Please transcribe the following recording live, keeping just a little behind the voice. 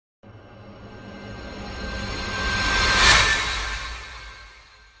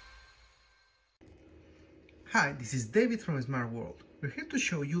Hi, this is David from Smartworld. We're here to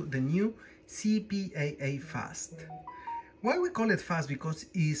show you the new CPAA Fast. Why we call it fast? Because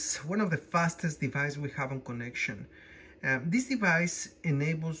it's one of the fastest devices we have on connection. This device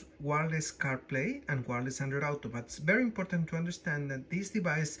enables wireless CarPlay and wireless Android Auto, but it's very important to understand that this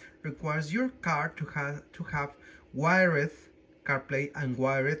device requires your car to have wired CarPlay and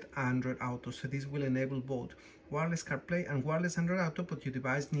wired Android Auto. So this will enable both wireless CarPlay and wireless Android Auto, but your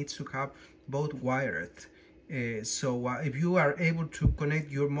device needs to have both wired. If you are able to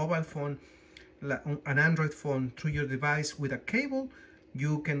connect your mobile phone, an Android phone, to your device with a cable,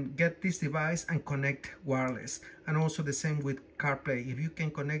 you can get this device and connect wireless. And also the same with CarPlay. If you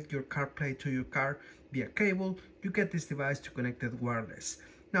can connect your CarPlay to your car via cable, you get this device to connect it wireless.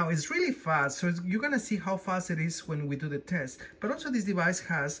 Now it's really fast, so you're gonna see how fast it is when we do the test. But also this device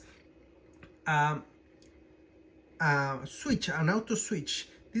has a switch, an auto switch.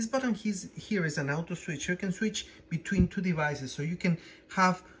 This button here is an auto switch. You can switch between two devices, so you can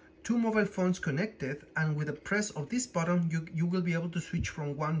have two mobile phones connected, and with the press of this button you will be able to switch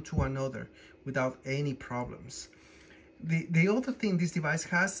from one to another without any problems. The other thing this device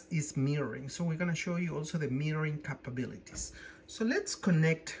has is mirroring, so we're going to show you also the mirroring capabilities. So let's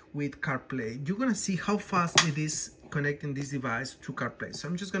connect with CarPlay. You're going to see how fast it is connecting this device to CarPlay. So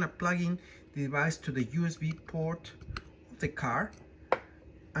I'm just going to plug in the device to the USB port of the car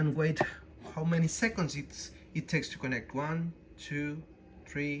and wait how many seconds it takes to connect. 1, 2,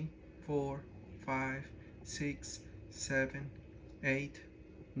 3, 4, 5, 6, 7, 8,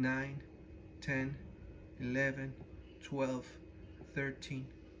 9, 10, 11, 12, 13,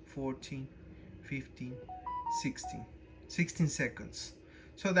 14, 15, 16 seconds.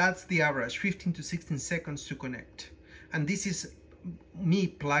 So that's the average, 15 to 16 seconds to connect. And this is me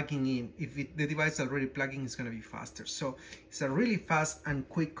plugging in. If the device is already plugging, it's going to be faster. So it's a really fast and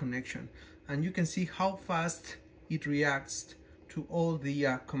quick connection, and you can see how fast it reacts to all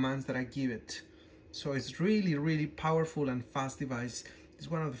the commands that I give it. So it's really powerful and fast device. It's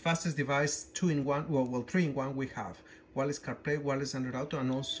one of the fastest device, 2-in-1, well 3-in-1 we have. Wireless CarPlay, wireless Android Auto,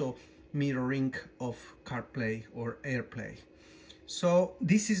 and also mirroring of CarPlay or AirPlay. So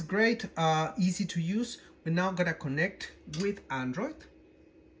this is great, easy to use. We're now gonna connect with Android.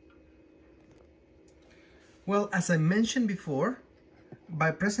 Well, as I mentioned before, by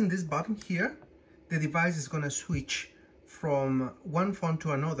pressing this button here, the device is gonna switch from one phone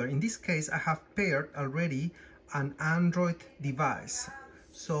to another. In this case, I have paired already an Android device.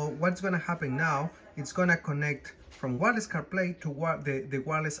 So what's gonna happen now, it's gonna connect from wireless CarPlay to the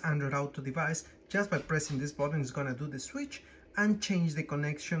wireless Android Auto device. Just by pressing this button, it's gonna do the switch and change the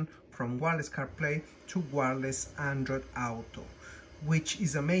connection from wireless CarPlay to wireless Android Auto, which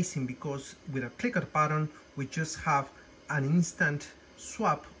is amazing because with a click of the button, we just have an instant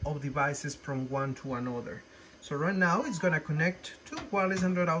swap of devices from one to another. So right now it's gonna connect to wireless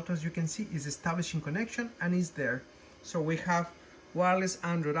Android Auto. As you can see, is establishing connection and is there. So we have wireless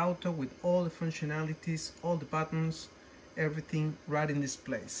Android Auto with all the functionalities, all the buttons, everything right in this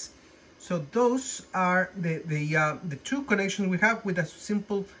place. So those are the two connections we have. With a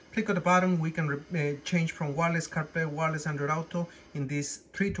simple click of the button, we can change from wireless CarPlay, wireless Android Auto in this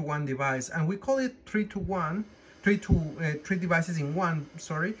 3-to-1 device, and we call it 3-to-1, three devices in one.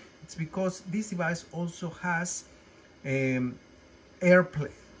 Sorry, it's because this device also has AirPlay,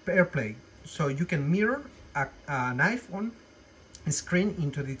 so you can mirror an iPhone screen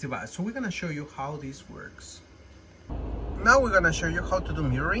into this device. So we're gonna show you how this works. Now we're gonna show you how to do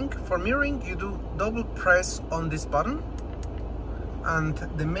mirroring. For mirroring, you do double press on this button, and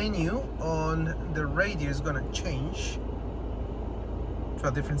the menu on the radio is gonna change to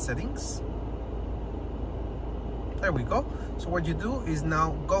a different settings. There we go. So what you do is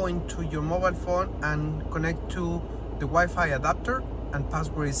now go into your mobile phone and connect to the Wi-Fi adapter, and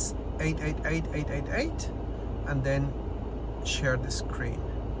password is 888888, and then share the screen.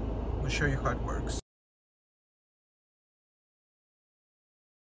 We'll show you how it works.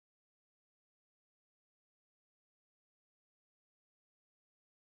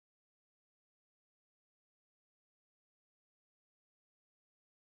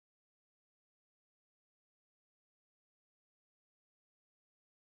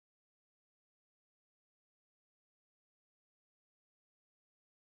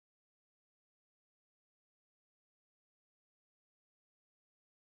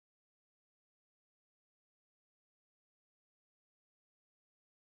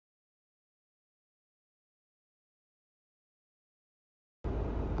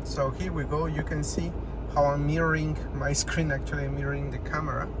 So here we go. You can see how I'm mirroring my screen. Actually I'm mirroring the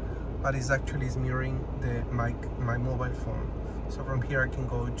camera, but it's actually mirroring my mobile phone. So from here I can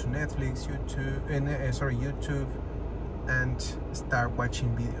go to Netflix, YouTube, and start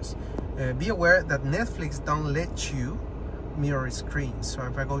watching videos. Be aware that Netflix don't let you mirror screen. So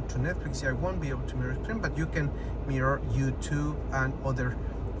if I go to Netflix, I won't be able to mirror screen, but you can mirror YouTube and other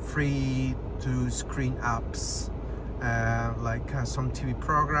free to screen apps like some TV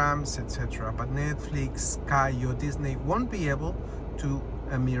programs, etc. But Netflix, Sky, or Disney won't be able to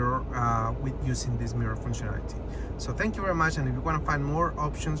mirror with using this mirror functionality. So thank you very much, and if you want to find more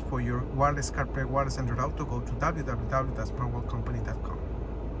options for your wireless CarPlay, wireless Android Auto, go to www.smartworldcompany.com.